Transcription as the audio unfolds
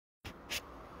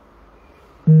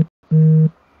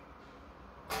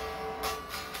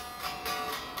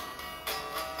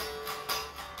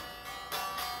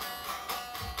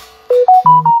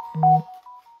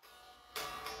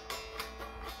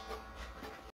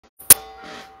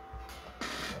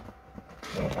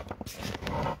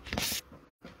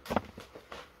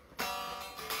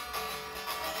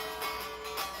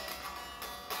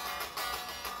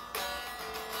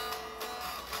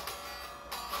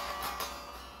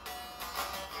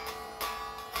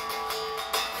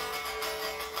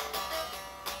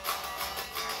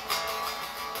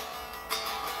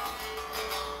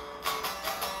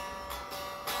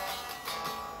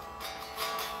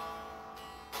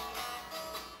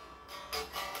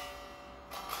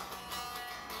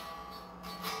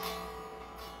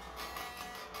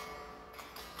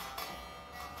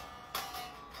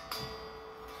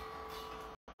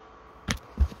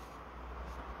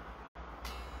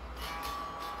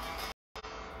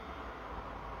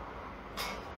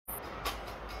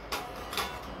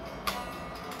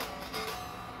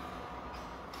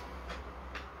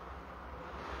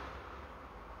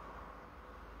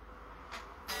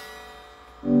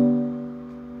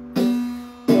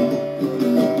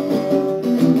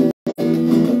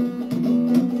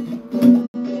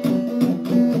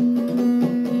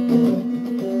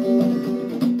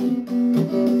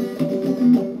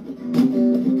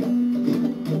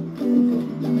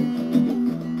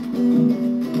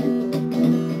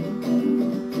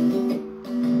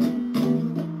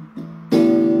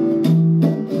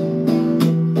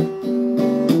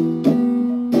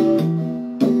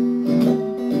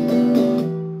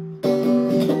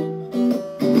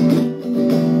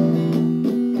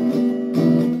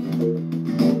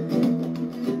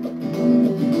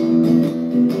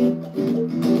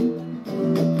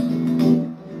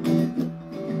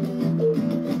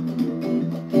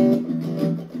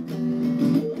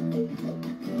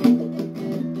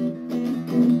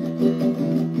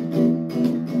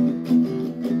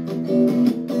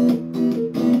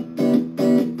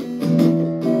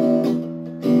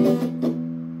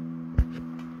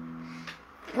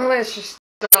Let's just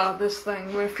start this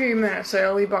thing. We're a few minutes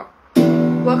early, but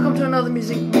welcome to another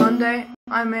Music Monday.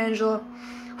 I'm Angela.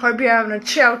 Hope you're having a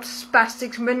chill,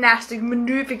 spastic, monastic,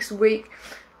 magnificent week.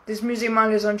 This Music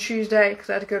Monday is on Tuesday because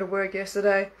I had to go to work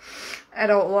yesterday.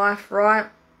 Adult life, right?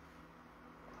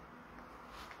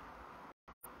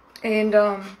 And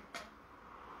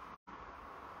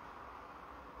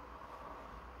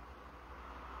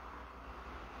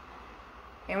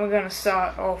we're gonna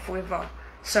start off with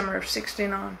Summer of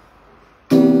 '69.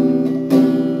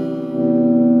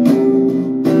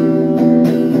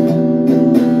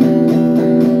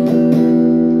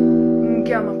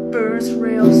 Got my first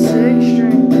real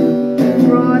 6-string,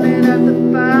 brought it at the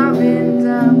fire in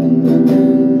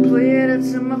time, played it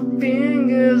till my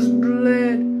fingers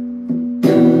bled.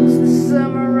 It's the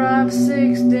summer of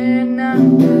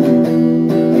 '69.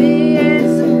 Me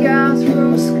and some guys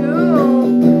from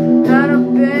school had a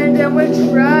band and we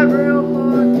tried real hard.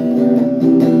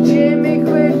 Jimmy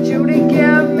quit, Judy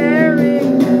got married.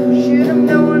 Should have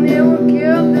known it would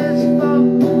get this far.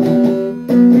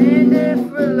 And if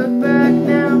we look back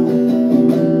now,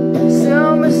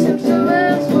 summer seems to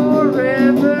last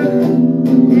forever.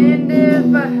 And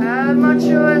if I had my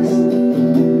choice,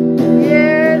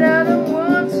 yeah, I don't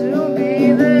want to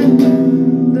be there.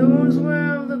 Those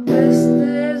were the best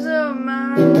days of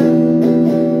my life.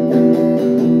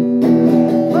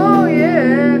 Oh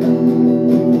yeah.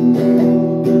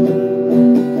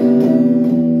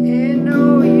 Ain't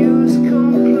no use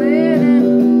complaining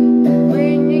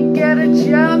when you got a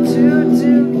job to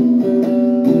do.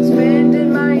 Spending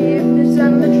my evenings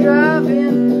on the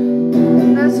drive-in,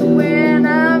 and that's when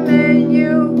I met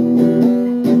you.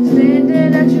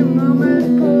 Standing at your mama's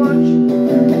porch,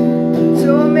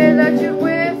 told me that you'd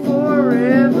wait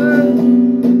forever.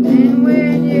 And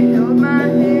when you held my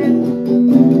hand,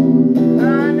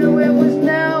 I knew it was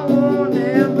now or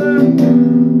never.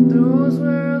 Those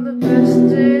were the best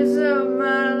days of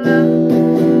my life.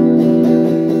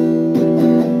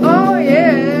 Oh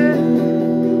yeah.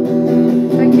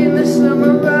 Back in the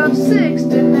summer of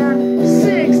 '69,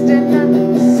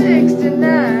 '69, '69.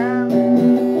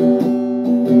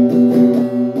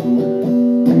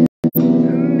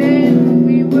 Man,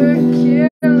 we were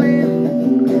killing.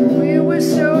 We were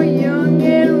so young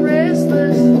and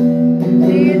restless,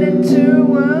 needing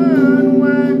to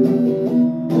unwind.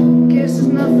 Guess there's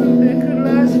nothing that could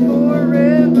last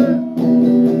forever.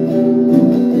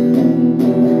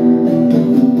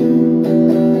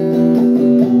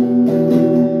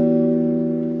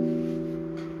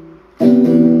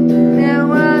 Now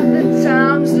the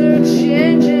times are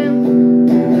changing.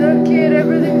 Look at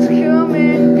everything's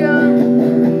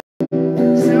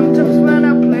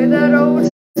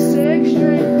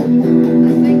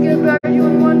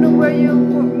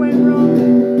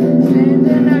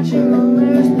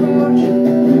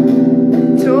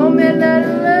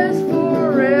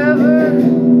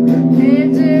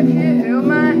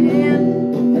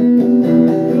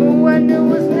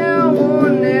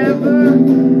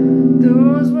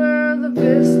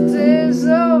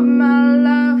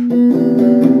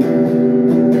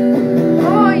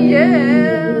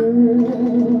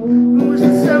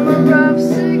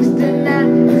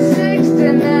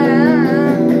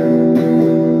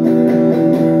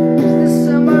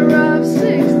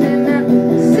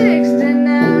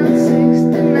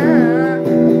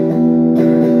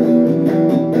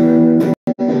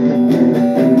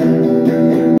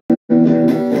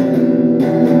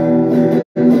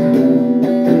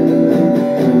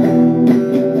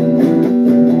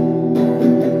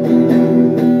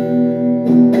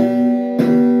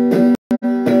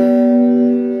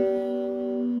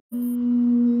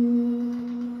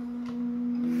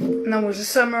was the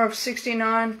Summer of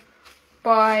 '69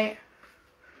 by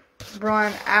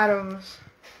Bryan Adams.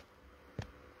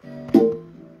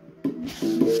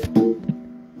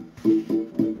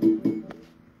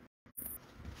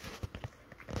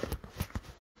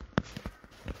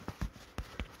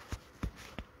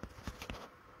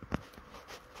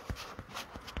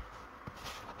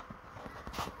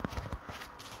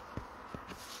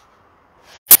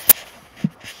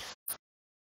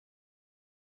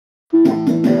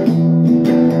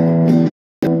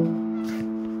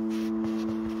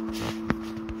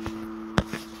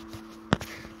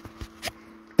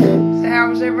 So how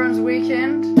was everyone's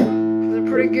weekend? Was it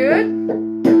pretty good?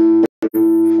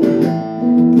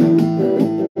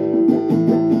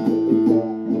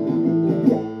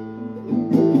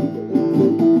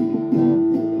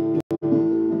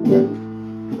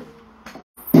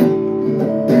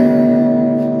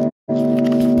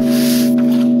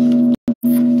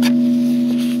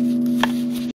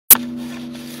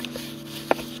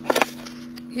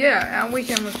 Yeah, our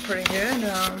weekend was pretty good.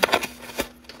 I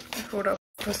caught up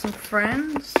with some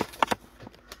friends,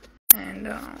 and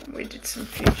we did some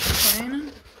future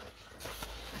planning.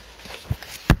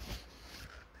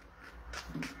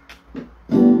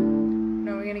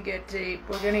 No, we're gonna get deep.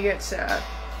 We're gonna get sad.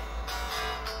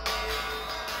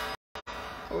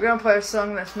 We're gonna play a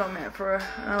song that's not meant for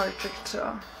an electric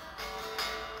guitar.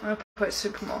 I'm gonna play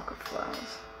Supermarket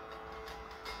Flowers.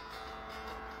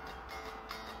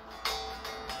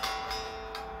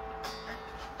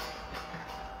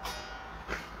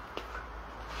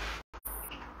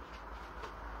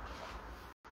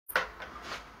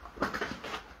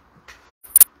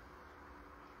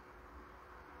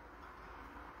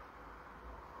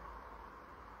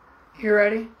 You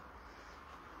ready?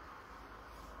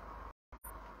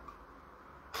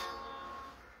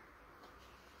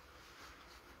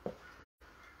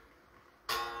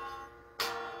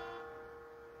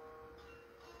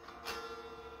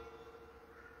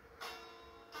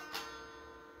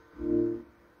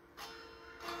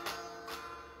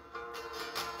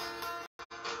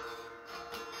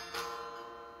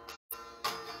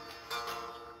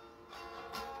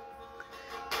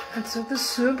 I took the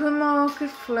supermarket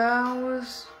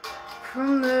flowers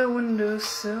from their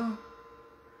windowsill,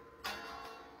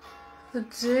 the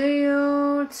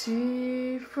DOT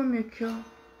from your kill.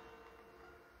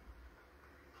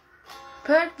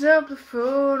 Packed up the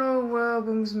photo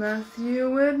albums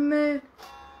Matthew had made,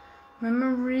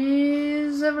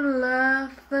 memories of a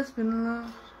life that's been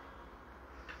lost.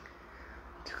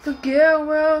 Took the get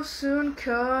well soon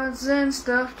cards and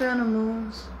stuffed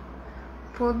animals,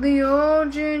 poured the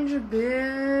old ginger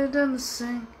beer down the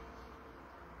sink.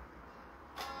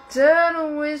 Dad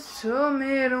always told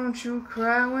me, don't you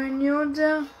cry when you're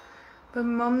down, but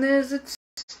Mom, there's a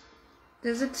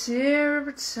tear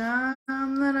every time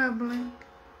that I blink.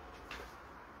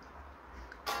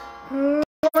 Oh,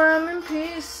 I'm in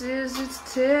pieces,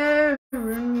 it's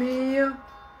tearing me up,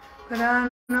 but I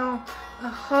know a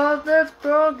heart that's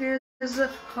broken is a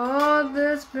heart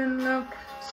that's been loved.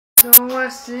 So I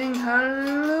sing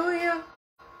hallelujah.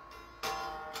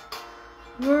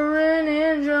 We're an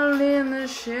angel in the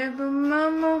shape of my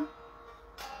mom.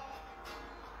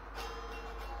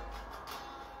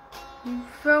 You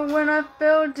felt when I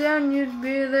fell down, you'd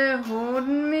be there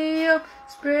holding me up.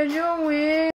 Spread your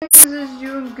wings as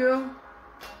you go.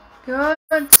 God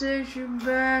takes you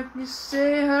back. You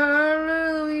say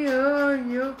hallelujah,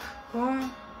 you're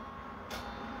home.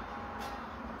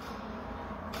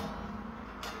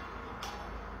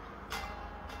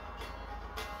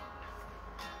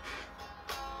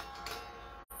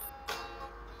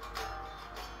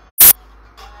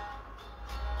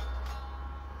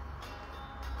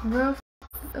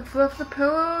 Fluff the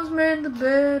pillows, made the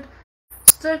bed,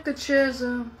 stuck the chairs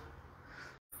up,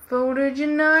 folded your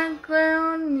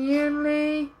nightgown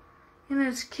neatly in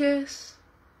its kiss.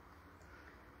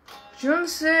 John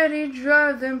said he'd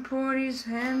drive, then poured his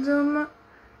hands on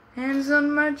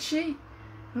my cheek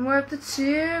and wiped a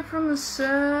tear from the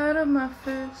side of my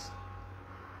fist.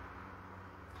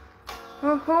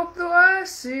 I hope though I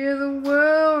see the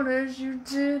world as you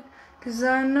did, 'cause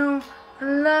I know a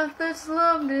life that's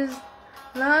loved is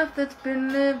life that's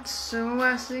been lived. So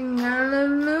I sing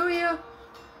hallelujah.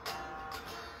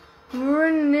 We're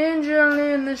an angel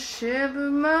in the shape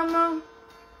of my mom.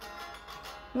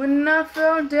 When I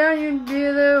fell down, you'd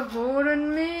be there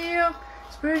holding me up.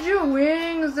 Spread your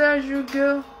wings as you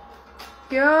go.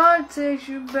 God takes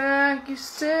you back. You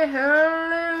say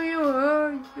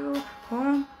hallelujah, you're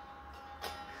home.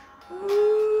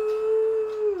 Ooh.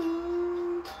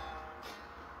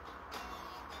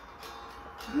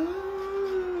 Ooh.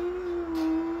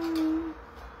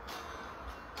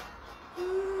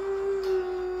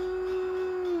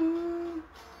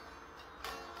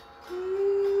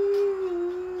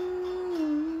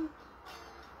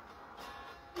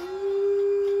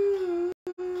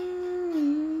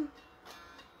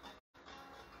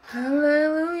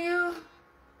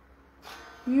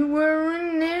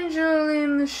 an angel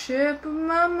in the shape of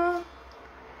my mom.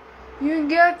 You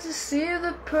got to see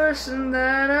the person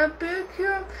that I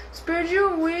become. Spread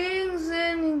your wings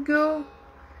and you go.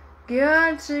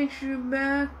 God takes you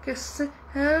back. I say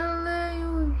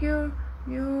hello, you're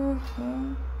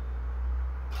home.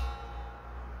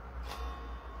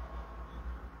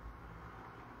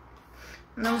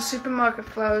 No Supermarket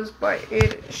Flowers by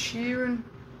Ed Sheeran.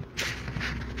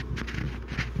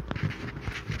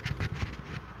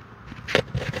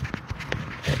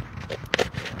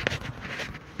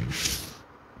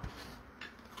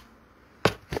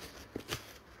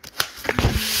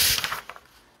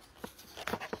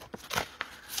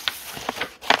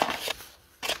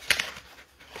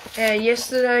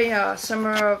 Yesterday,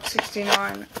 Summer of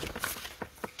 '69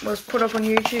 was put up on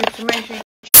YouTube, so make sure you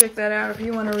check that out. If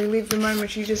you want to relive the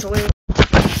moments you just lived,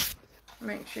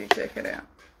 make sure you check it out.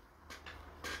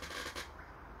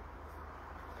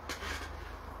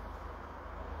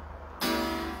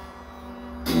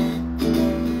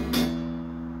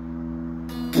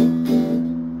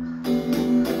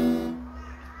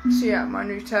 See out my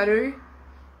new tattoo.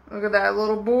 Look at that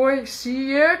little boy,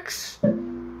 CX.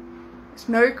 It's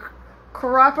no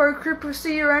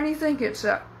cryptocurrency or anything. It's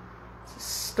a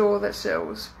store that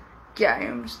sells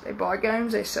games. They buy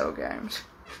games, they sell games.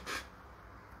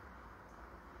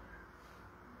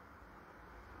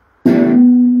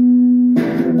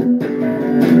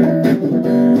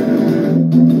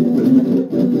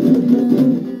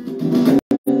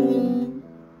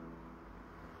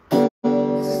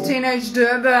 This is Teenage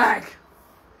Dirtbag.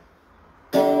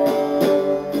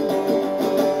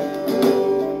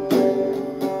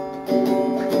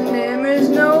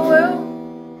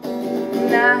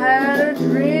 I had a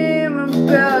dream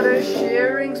about her. She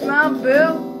rings my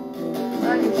bell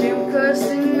like a gym class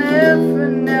in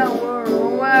heaven. Now we're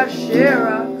all white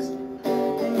Xerox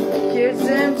and kids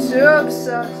in tube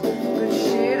socks, but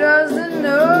she doesn't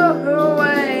know who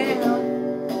I am,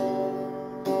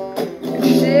 and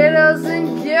she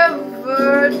doesn't give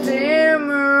a damn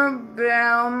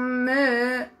about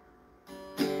me.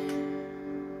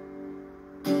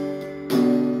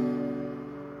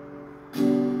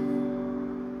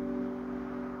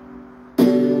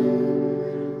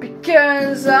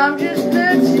 Cause I'm just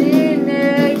a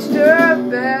teenage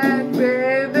dirtbag,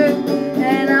 baby.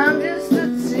 And I'm just a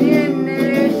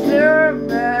teenage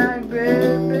dirtbag,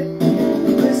 baby.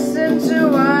 Listen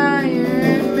to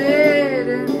Iron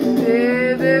Maiden,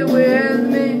 baby, with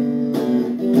me.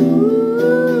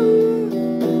 Ooh.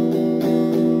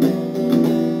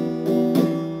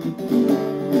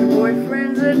 My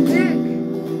boyfriend's a dick.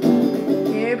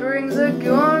 He brings a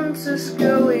gun to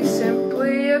school. He's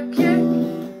simply a kid.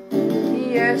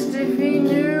 He asked if he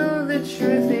knew the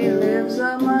truth. He lives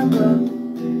on my block.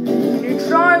 He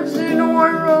drives in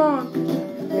Oron,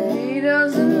 but he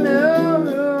doesn't know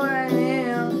who I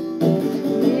am.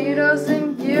 He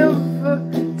doesn't give a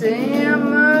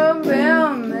damn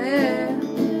about me.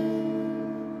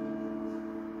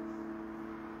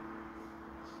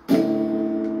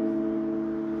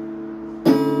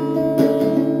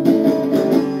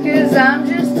 Cause I'm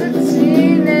just a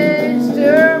teenage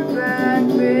dirtbag,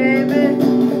 baby.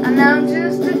 And I'm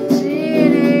just a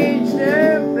teenage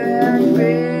dirtbag,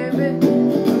 baby.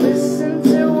 Listen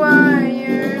to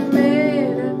Iron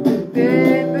Maiden,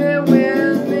 baby,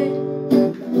 with me.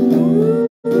 Ooh.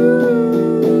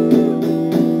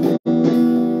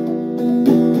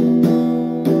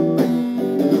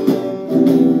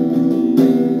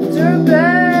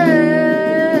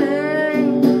 Dirtbag,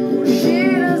 she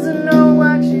doesn't know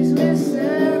what she's missing.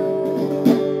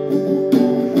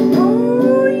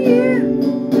 Oh yeah.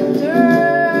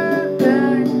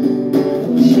 Dirtbag,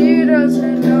 she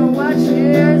doesn't know what she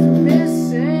is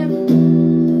missing.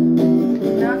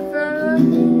 And I felt like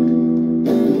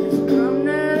it's come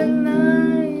that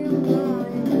night, I'm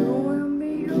gonna go and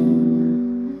be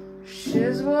home.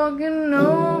 She's walking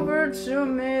over to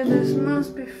me, this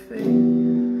must be fate.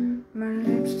 My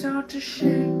lips start to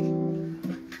shake.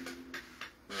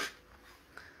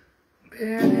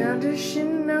 But how does she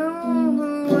know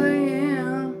who I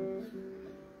am?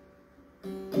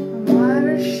 Why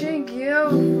does she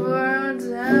give a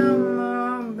damn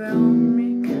about me?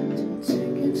 2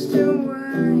 tickets to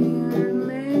Iron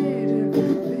Maiden,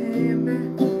 baby.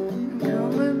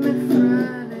 Come with me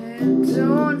Friday,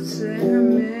 don't say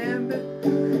maybe.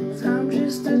 'Cause I'm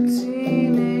just a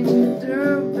teenage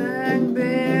dirtbag,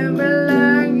 baby,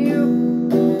 like you.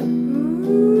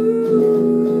 Ooh.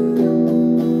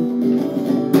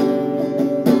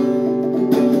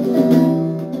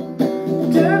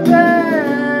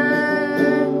 Dirtbag,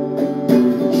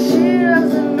 she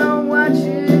doesn't know what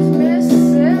she's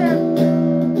missing.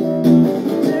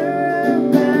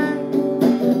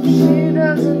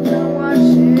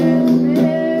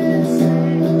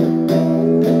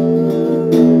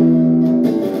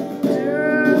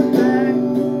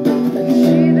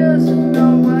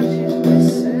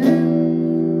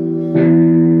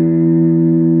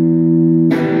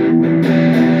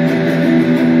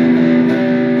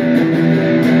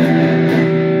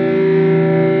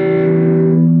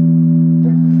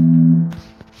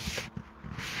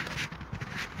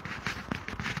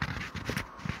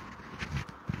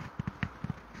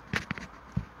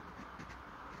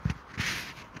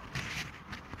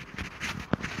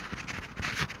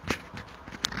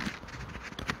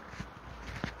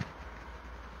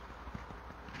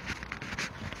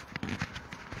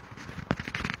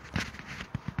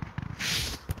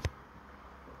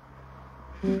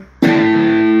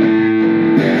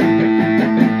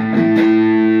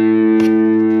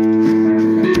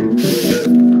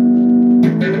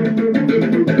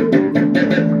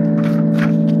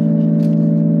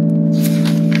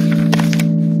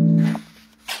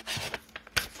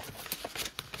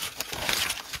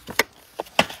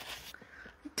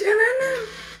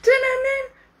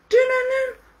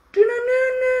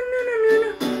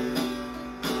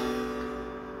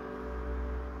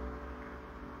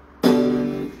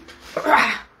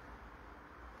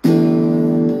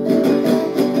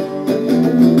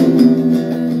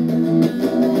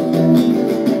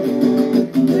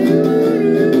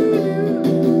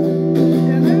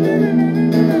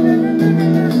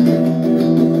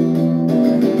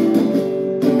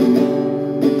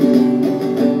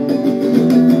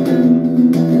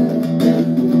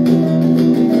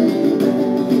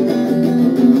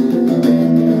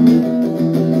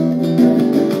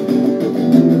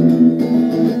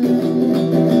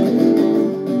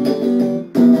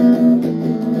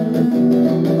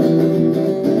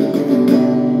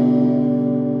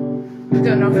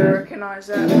 don't know if you recognise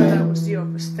that, but that was the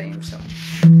Office theme song.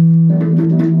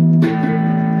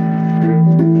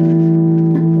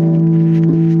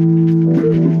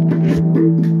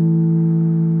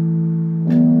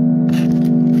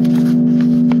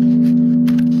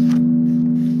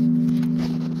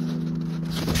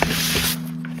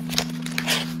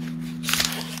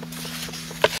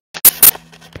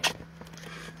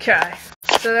 Okay,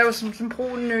 so there was some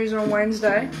important news on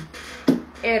Wednesday.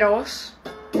 Ed Mr.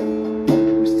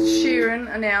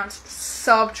 Sheeran announced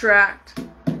Subtract.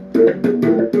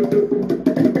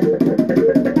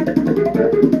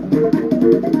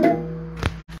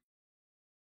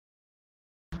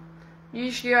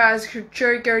 You guys could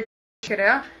go check it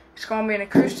out. It's going to be an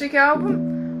acoustic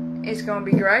album. It's going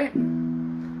to be great.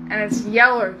 And it's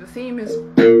yellow. The theme is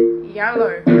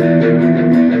yellow.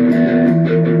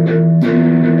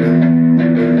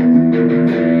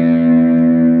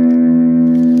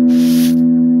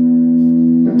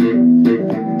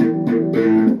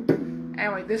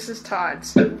 Anyway, this is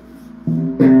Tides.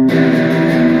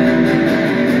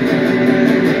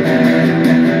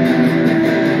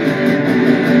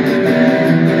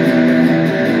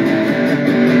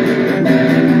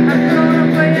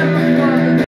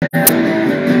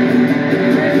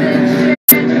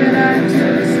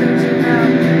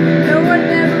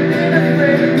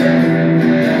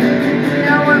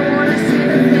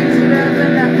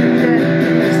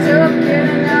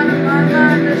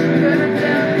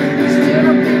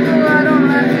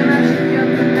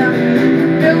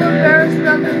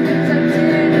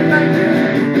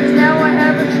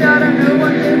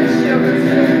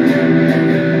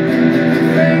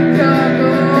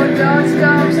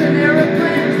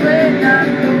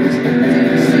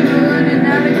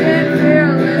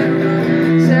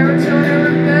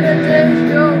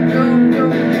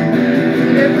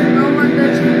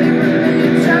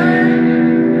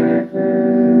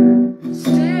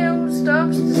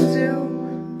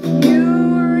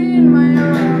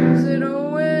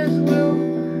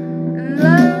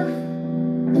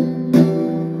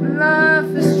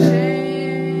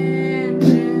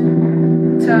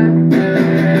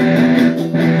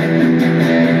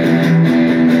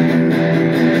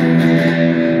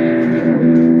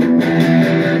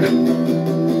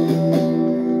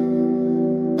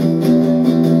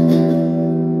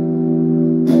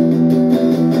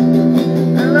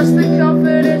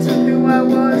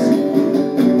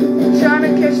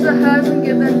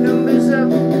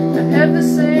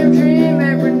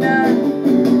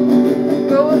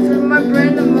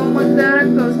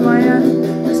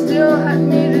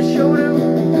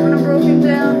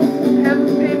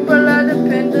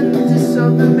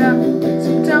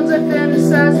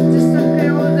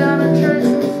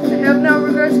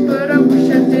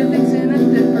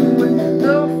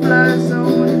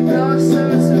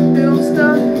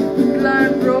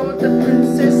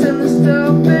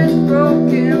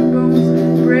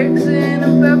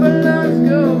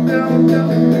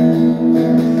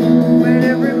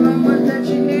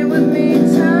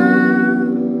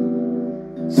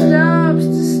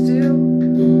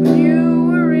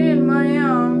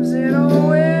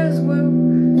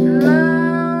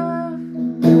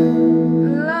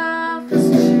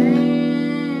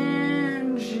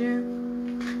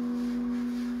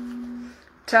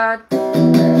 Todd.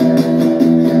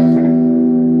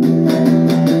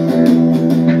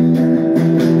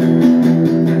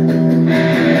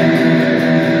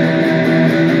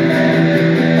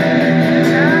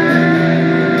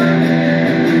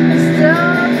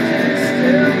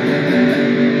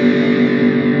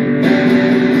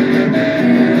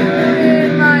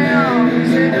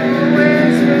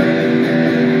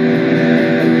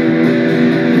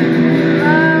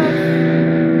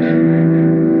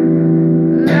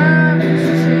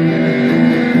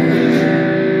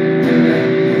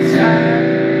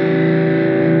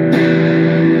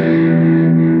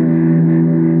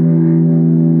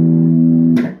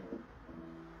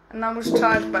 And that was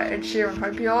Tides by Ed Sheeran.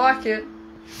 Hope you like it.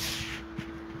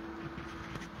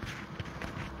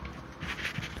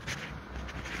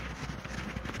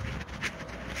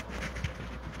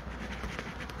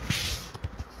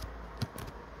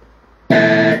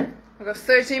 I've got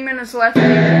 13 minutes left.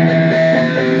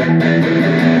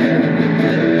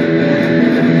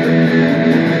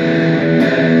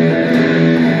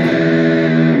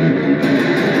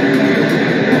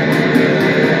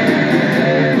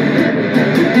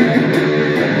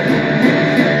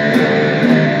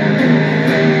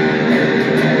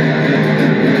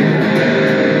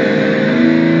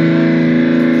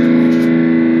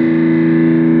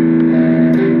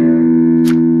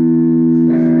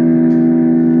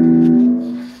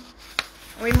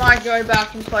 We might go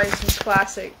back and play some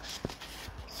classics.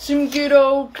 Some good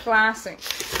old classics.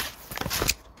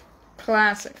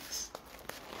 Classics.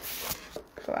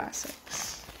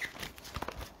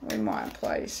 We might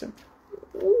play some.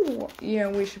 Ooh, yeah,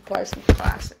 we should play some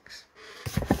classics.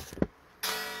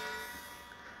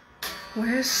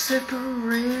 We're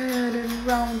separated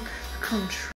around the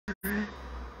country.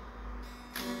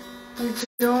 We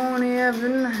don't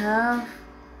even have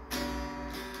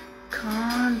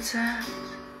contact.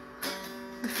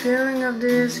 The feeling of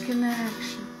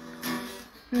disconnection,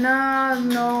 not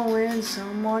knowing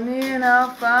someone in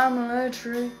our family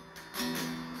tree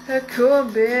that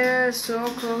could be so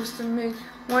close to me.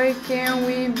 Why can't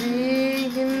we be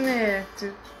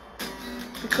connected?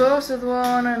 Be close with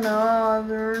one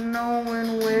another,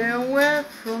 knowing where we're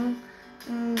from,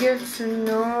 and get to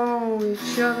know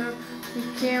each other.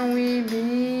 Why can't we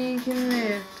be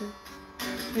connected?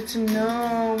 Get to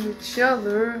know each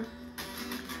other.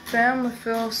 Family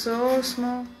feels so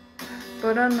small,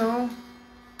 but I know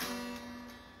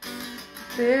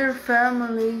they're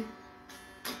family,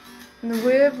 and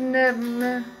we've never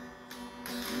met.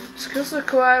 Just 'cause we're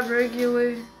quite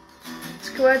regularly. It's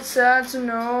quite sad to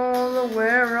know that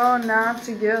we're all not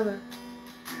together.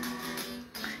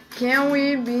 Can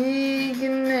we be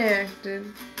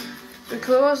connected? Be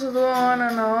close with one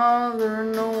another,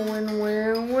 knowing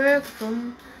where we're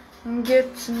from, and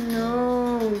get to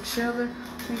know each other.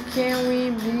 Can we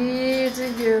be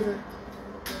together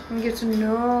and get to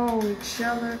know each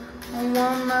other? I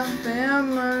want my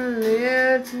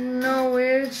family to know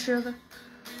each other.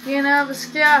 We can have a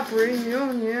Skype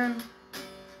reunion.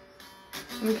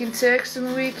 We can text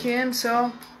and we can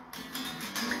talk,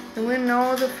 and we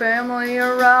know the family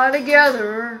are all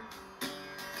together.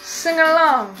 Sing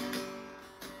along.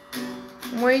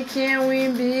 Why can't we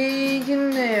be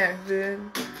connected?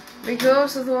 Be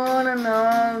close with one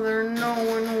another,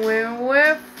 knowing where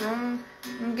we're from,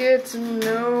 and get to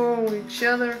know each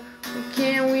other. Why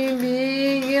can't we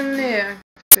be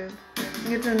connected?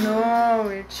 Get to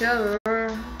know each other.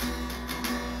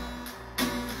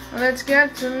 Let's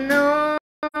get to know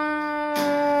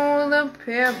the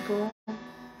people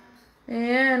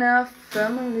in our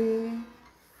family.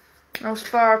 That was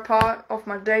far part of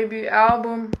my debut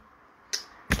album.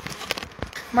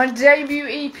 My debut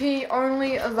EP,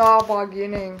 Only the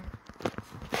Beginning.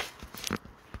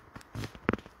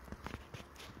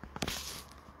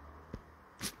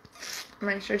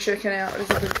 Make sure to check it out. It's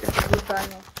a good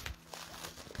banger.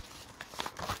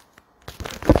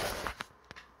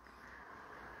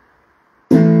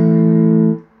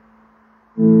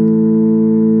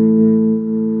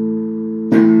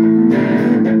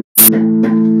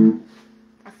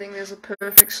 I think there's a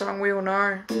perfect song we all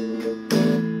know.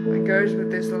 It goes with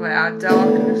this loud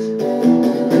darkness.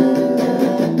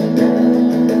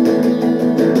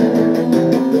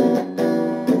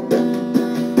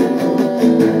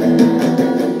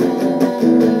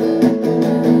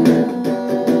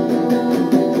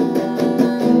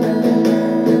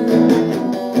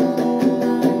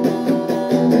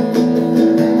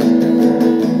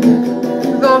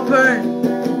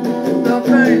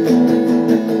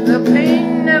 The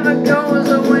pain never goes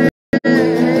away.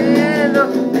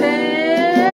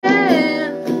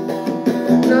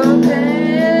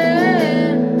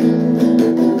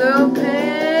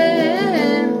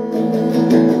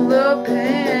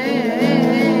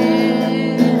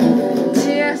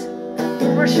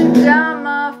 Rushing down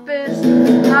my face,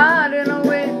 hiding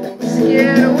away,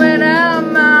 scared to wet out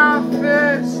my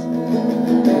face.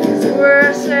 It's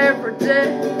worse every day.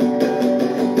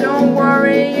 Don't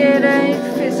worry, it ain't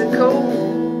physical.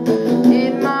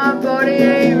 In my body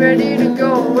ain't ready to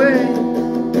go away.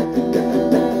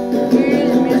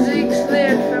 His music's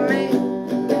lit for me.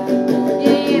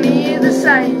 You ain't hear the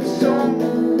same song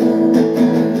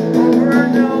over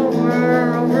and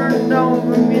over, over and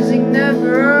over. Music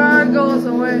never goes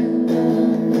away.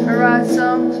 I write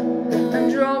songs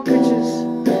and draw pictures,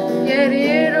 get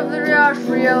rid of the harsh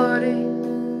reality.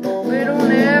 It'll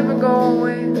never go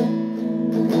away.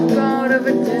 Part of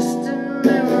a distant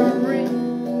memory,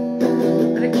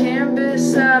 but it can't be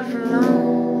sad for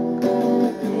long.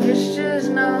 It's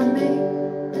just not me.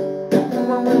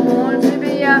 When we're born to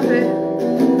be happy,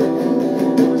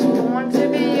 was born to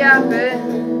be happy,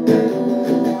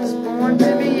 was born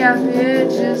to be happy,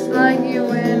 just like you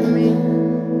and me.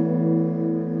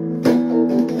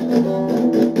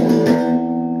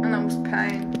 And that was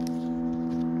pain.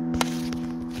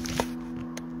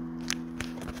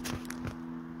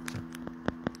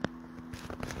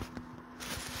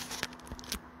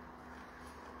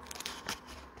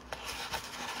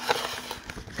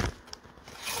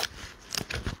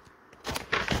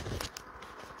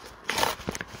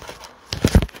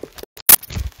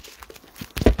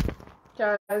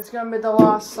 Okay, it's gonna be the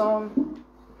last song.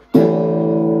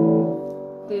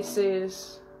 This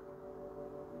is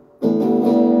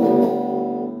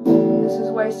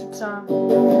Waste of Time.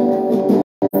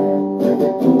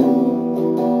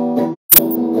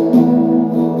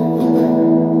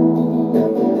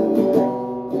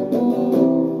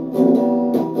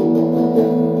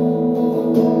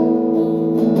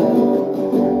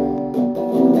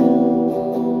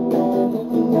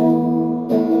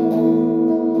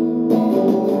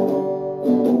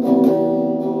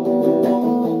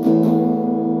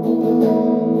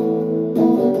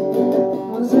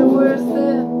 Was it worth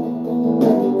it?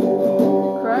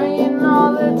 Crying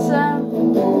all the time.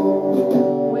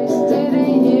 Wasted a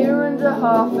year and a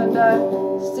half, and I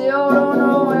still don't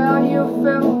know how you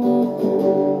felt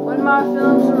when my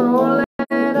films were rolling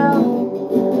out.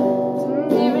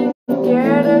 Didn't even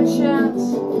get a chance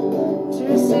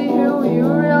to see who you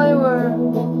really were.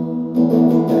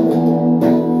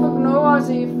 Fuck knows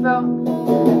how you felt.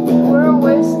 You were a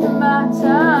waste of my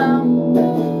time.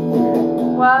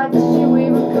 Why did you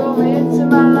even come into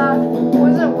my life?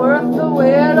 Was it worth the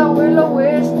wait, or will I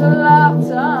waste a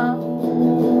lifetime?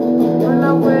 Will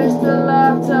I waste a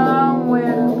lifetime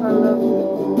waiting for love?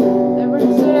 Every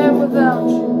day without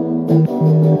you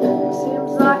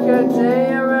seems like a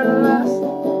day I really lost.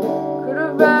 Could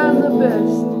have been the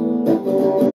best.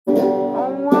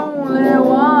 Oh, only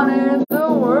wanted the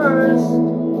worst.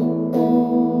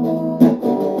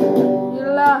 You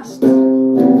lost.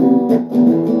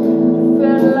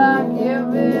 Felt like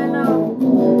giving up.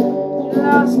 You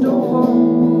lost all hope.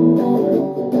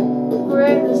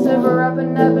 Greatness ever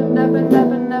happened,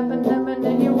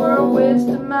 and you were a waste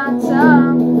of my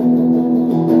time.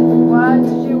 Why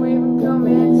did you even come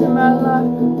into my life?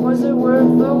 Was it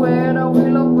worth the wait, or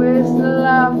will I waste a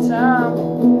lifetime?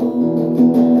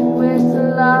 Waste a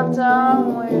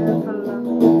lifetime waiting for love.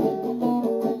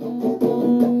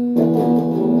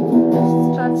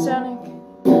 It's Titanic,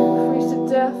 freeze to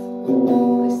death. At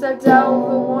least I die with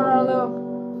the one I love,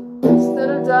 instead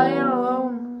of dying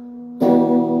alone.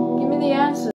 Give me the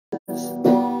answers.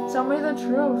 Tell me the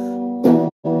truth.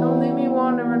 Don't leave me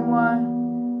wondering why.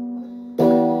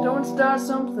 Don't start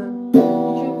something you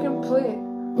can complete.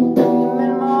 You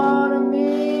meant more to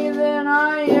me than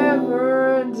I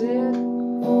ever did.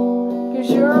 'Cause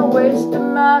you're a waste of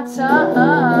my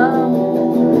time.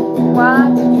 Why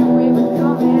did you even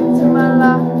come into my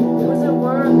life? Was it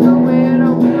worth the wait,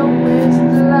 or will I waste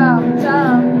a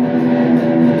lifetime?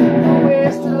 I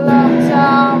waste a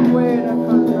lifetime waiting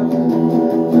for love.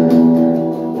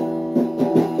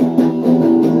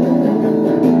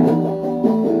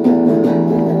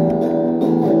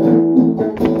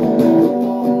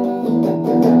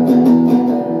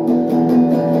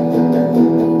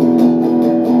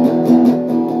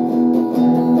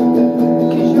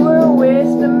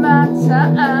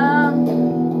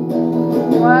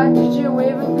 Why did you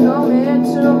even come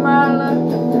into my life?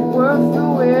 Worth the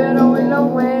wait, or will I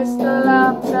waste a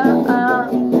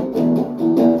lifetime?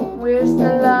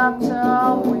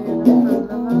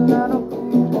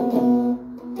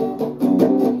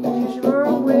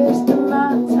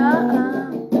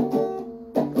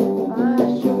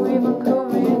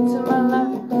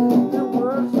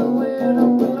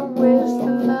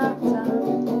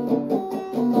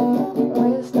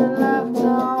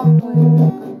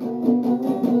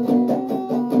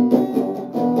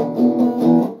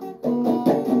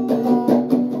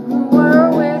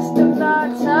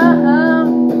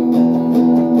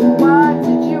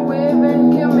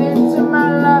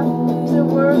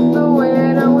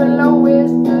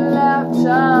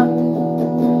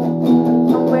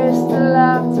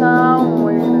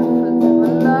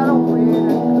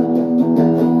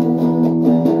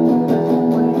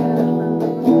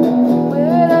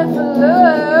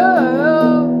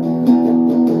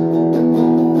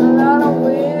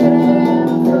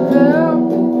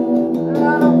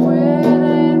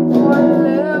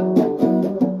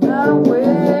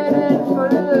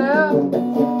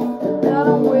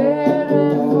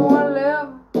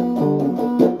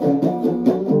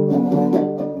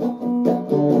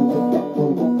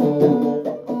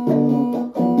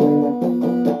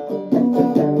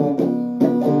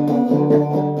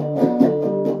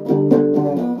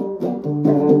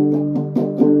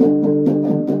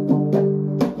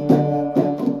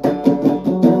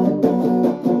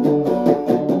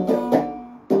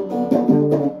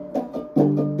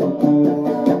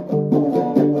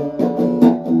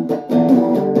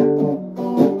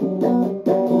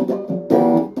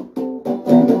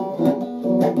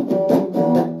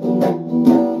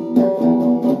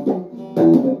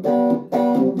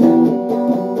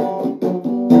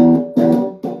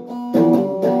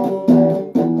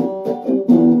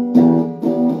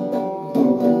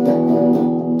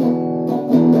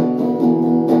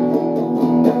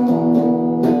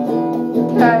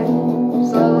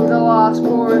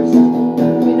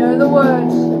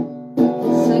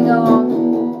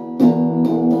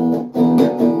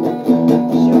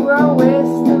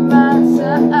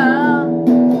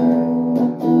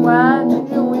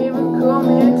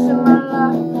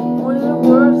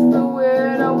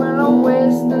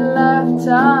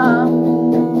 lifetime.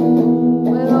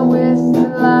 With a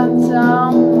wasted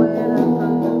lifetime. Whatever.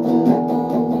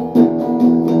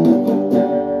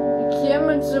 You came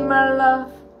into my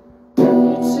life.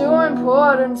 You're too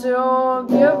important to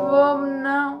give up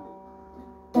now.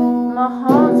 My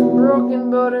heart's broken,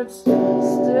 but it's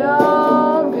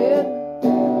still beating.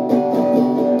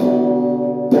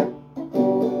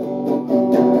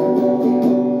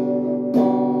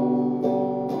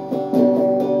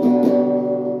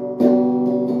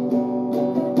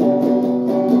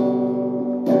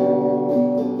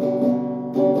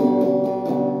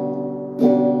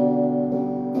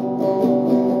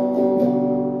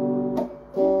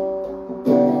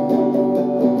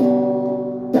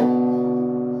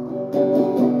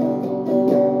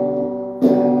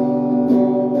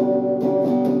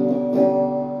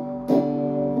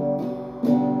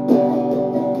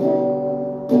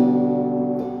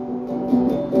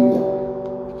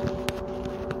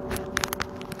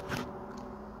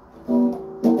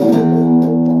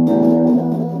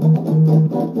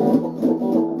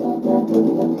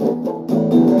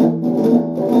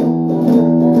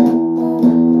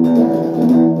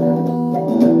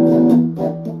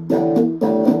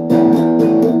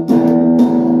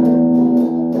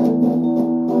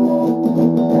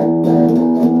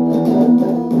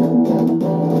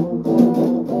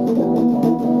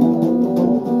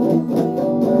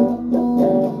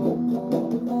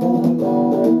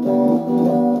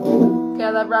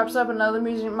 That wraps up another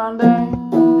Music Monday.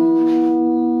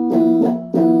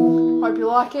 Hope you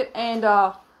like it, and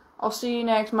I'll see you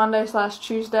next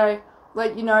Monday/Tuesday.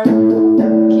 Let you know.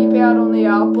 Keep out on the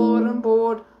bulletin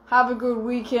board. Have a good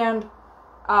weekend.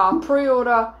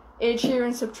 Pre-order Ed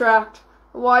Sheeran Subtract.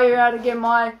 While you're at it, get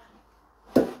my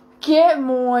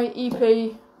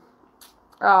EP.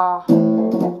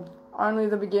 Only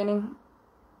the beginning.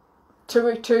 Two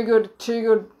good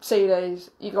CDs.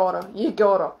 You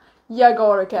gotta.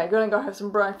 Okay, gonna go have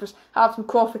some breakfast, have some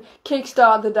coffee,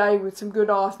 kickstart the day with some good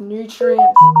ass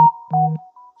nutrients.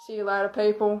 See you later,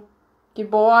 people.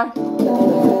 Goodbye.